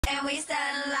and we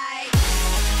stand like.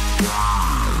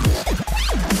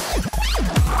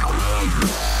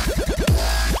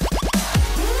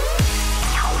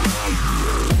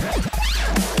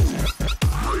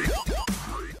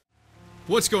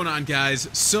 What's going on, guys?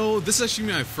 So this is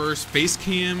actually my first face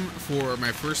cam for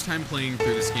my first time playing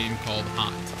through this game called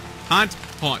Haunt.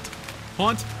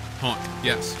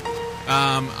 Yes.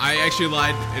 I actually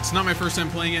lied. It's not my first time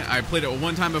playing it. I played it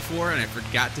one time before and I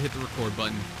forgot to hit the record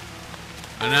button.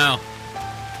 I know.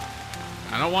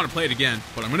 I don't want to play it again,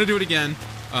 but I'm gonna do it again.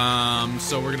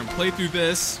 So we're gonna play through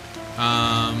this,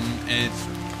 and it's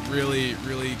really,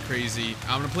 really crazy.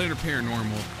 I'm gonna play under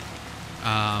paranormal.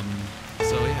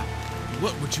 So yeah.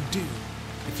 What would you do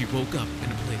if you woke up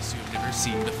in a place you've never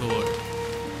seen before?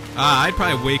 I'd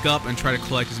probably wake up and try to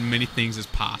collect as many things as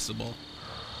possible.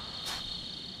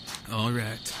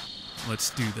 Alright,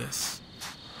 let's do this.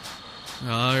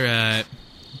 Alright,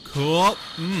 cool.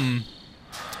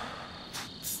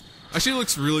 Actually, it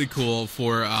looks really cool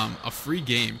for a free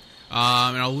game.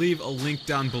 And I'll leave a link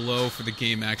down below for the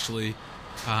game, actually,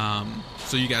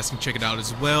 so you guys can check it out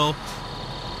as well.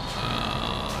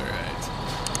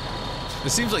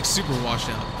 This seems like super washed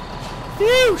out.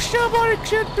 Phew, somebody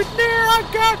should be there. I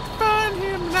got to find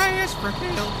him and ask for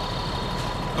help.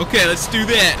 Okay, let's do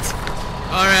that.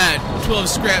 Alright, 12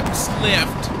 scraps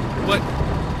left. What?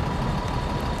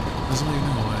 Doesn't even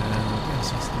know what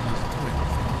that's doing.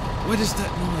 What is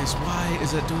that noise? Why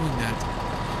is it doing that?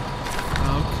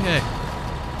 Okay.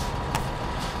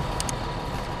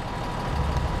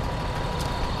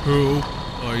 Who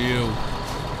are you?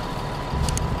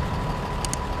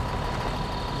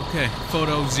 Okay,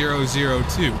 photo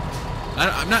 002.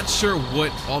 I'm not sure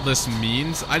what all this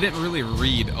means. I didn't really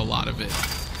read a lot of it.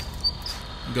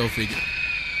 Go figure.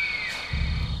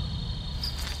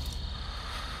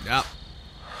 Yep.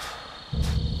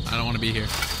 I don't want to be here.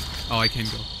 Oh, I can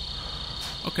go.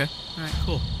 Okay, alright,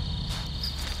 cool.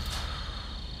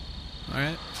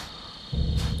 Alright.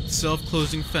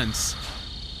 Self-closing fence.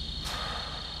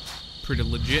 Pretty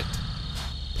legit.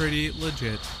 Pretty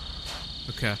legit.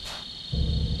 Okay.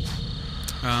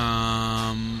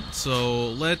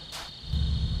 So what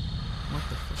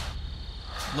the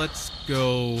fuck? Let's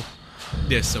go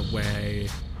this way.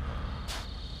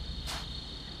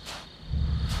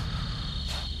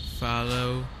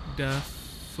 Follow the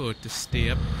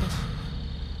footstep.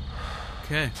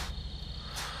 Okay.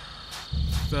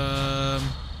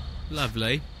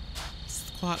 Lovely.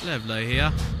 It's quite lovely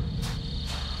here.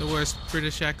 The worst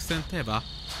British accent ever.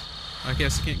 I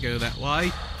guess I can't go that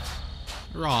way.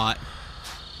 Right.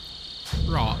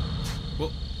 Right.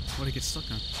 What did I get stuck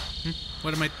on?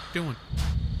 What am I doing?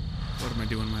 What am I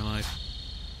doing in my life?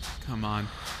 Come on.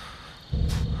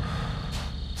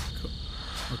 Cool.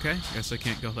 Okay, guess I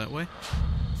can't go that way.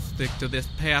 Stick to this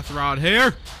path right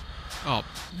here. Oh,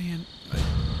 man.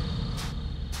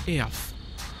 F.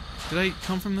 Did I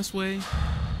come from this way?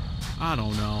 I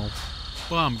don't know.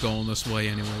 But I'm going this way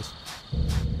anyways.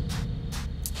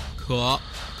 Cool.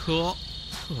 Cool.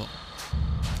 Cool.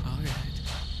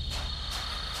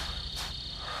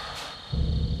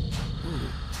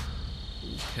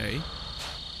 Okay.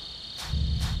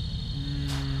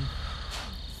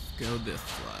 Let's go this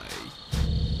way.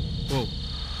 Whoa.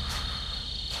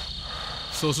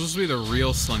 So it's supposed to be the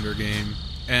Real Slender game.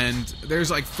 And there's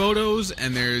like photos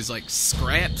and there's like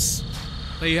scraps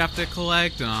that you have to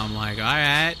collect. And I'm like,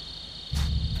 alright.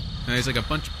 And there's like a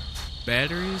bunch of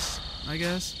batteries, I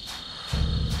guess,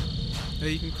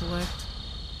 that you can collect.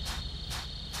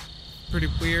 Pretty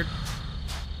weird.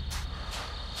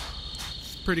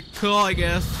 Pretty cool, I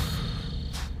guess.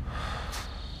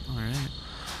 Alright.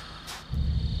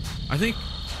 I think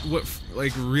what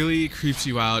like really creeps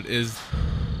you out is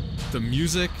the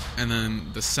music and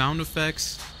then the sound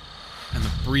effects and the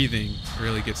breathing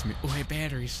really gets me. Oh, hey,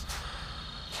 batteries.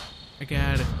 I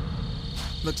got it.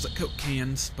 Looks like Coke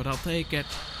cans, but I'll take it.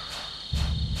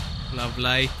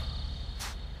 Lovely.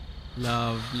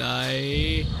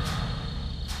 Lovely.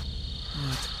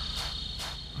 What?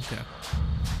 Okay.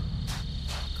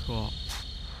 Cool.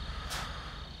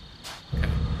 Okay.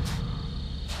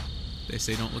 They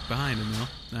say don't look behind him, though.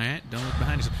 Alright, don't look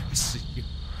behind you. I see you.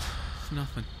 It's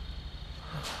nothing.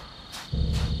 I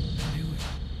knew it.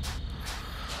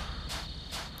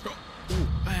 Oh, ooh,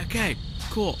 okay,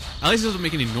 cool. At least it doesn't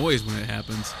make any noise when it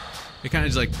happens. It kind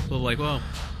of just like, well,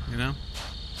 you know?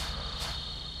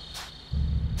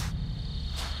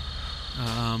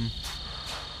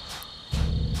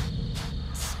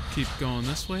 Let's keep going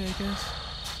this way, I guess.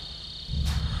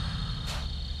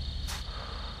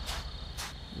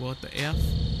 What the F?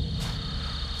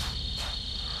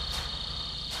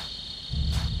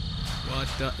 What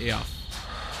the F?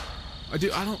 I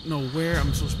don't know where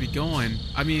I'm supposed to be going.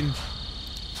 I mean,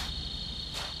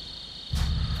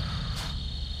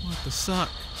 what the suck,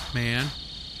 man?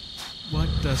 What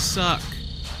the suck?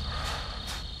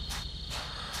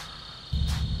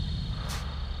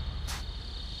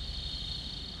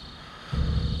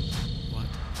 What?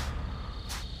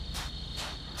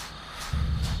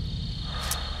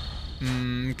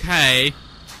 Okay.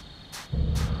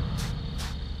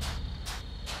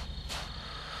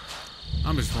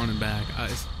 I'm just running back.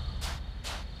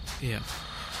 Yeah.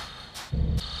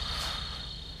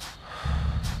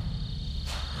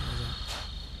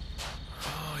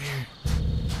 Oh, here.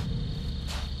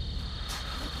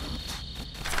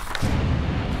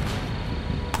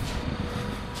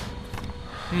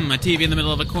 A TV in the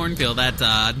middle of a cornfield. That's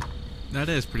odd. That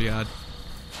is pretty odd.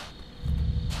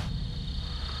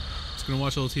 Just gonna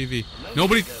watch a little TV.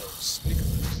 Nobody.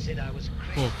 Said I was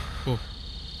crazy. Whoa, whoa.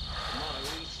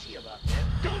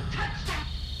 Don't touch that!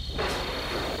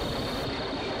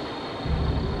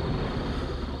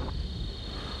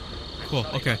 Cool.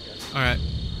 Okay. All right.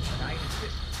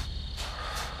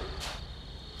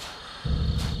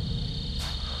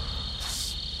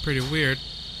 It's pretty weird.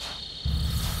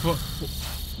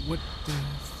 What the?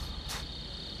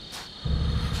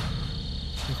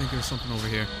 I think there's something over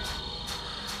here.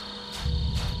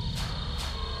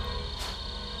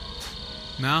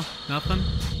 No? Nothing?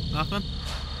 Nothing?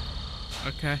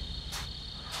 Okay.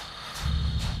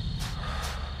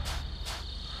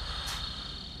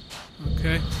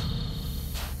 Okay.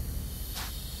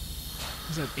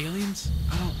 Is that aliens?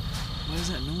 I don't... What is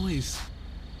that noise?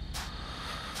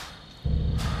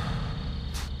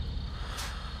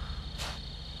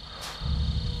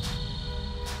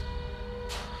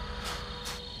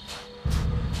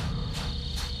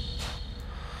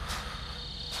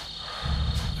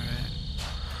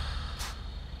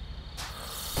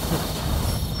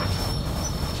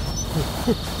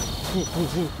 Whoa.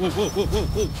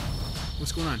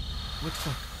 What's going on? What the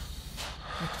fuck?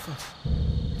 What the fuck?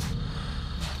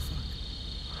 What the fuck?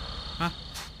 Huh?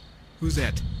 Who's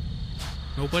that?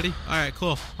 Nobody? Alright,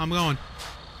 cool. I'm going.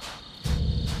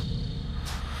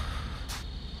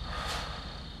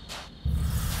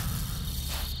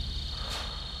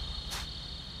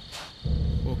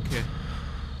 Okay.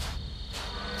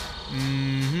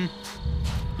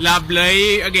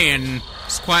 Lovely again.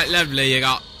 It's quite lovely you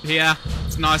got here.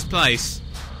 It's a nice place.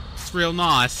 It's real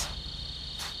nice.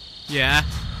 Yeah.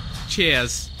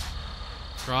 Cheers.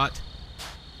 Right.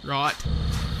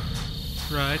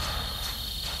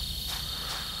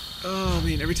 Oh,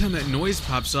 man, every time that noise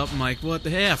pops up, I'm like, what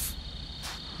the F?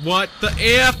 What the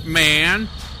F, man?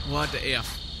 What the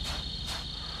F?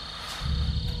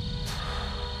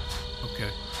 Okay.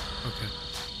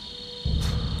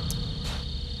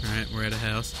 Alright, we're at a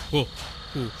house. Whoa.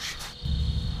 Every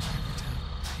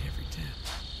time.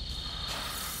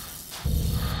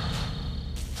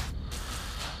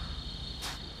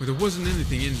 Well, there wasn't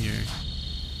anything in here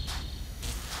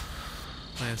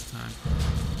last time,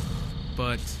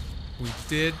 but we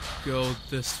did go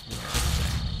this way.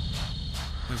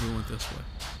 I think we went this way.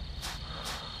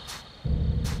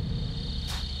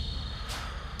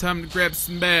 Time to grab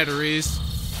some batteries.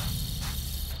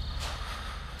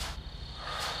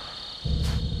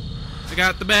 I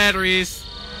got the batteries.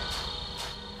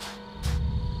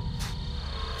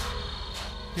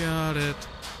 Got it.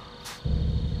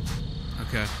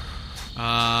 Okay.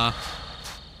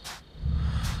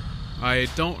 I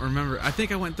don't remember. I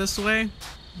think I went this way.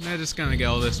 I'm just gonna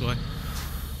go this way.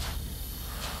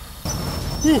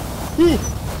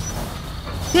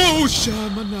 Oh,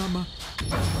 shamanama.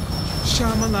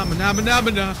 Shamalama nama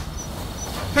nama na.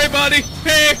 Hey, buddy.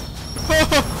 Hey.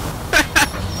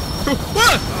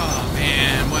 What? Oh,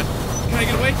 man. What? Can I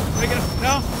get away? Can I get away?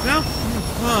 No?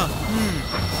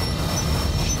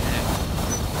 Shit.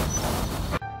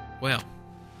 Well.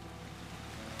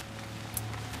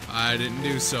 I didn't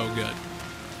do so good.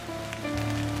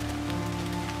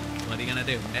 What are you gonna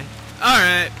do, eh?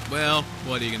 Alright, well,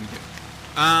 what are you gonna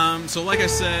do? So like I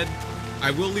said,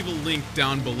 I will leave a link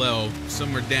down below,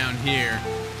 somewhere down here,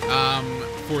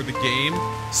 for the game.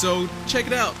 So check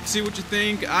it out, see what you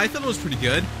think. I thought it was pretty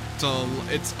good.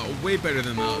 It's way better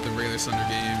than the Real Slender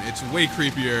game. It's way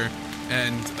creepier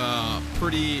and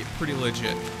pretty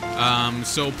legit.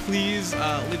 So please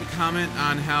leave a comment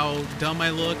on how dumb I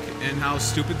look and how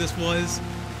stupid this was,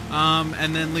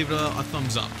 and then leave a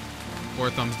thumbs up or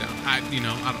a thumbs down. I don't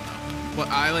know, but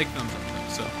I like thumbs up.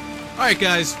 So, all right,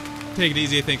 guys, take it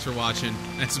easy. Thanks for watching,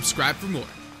 and subscribe for more.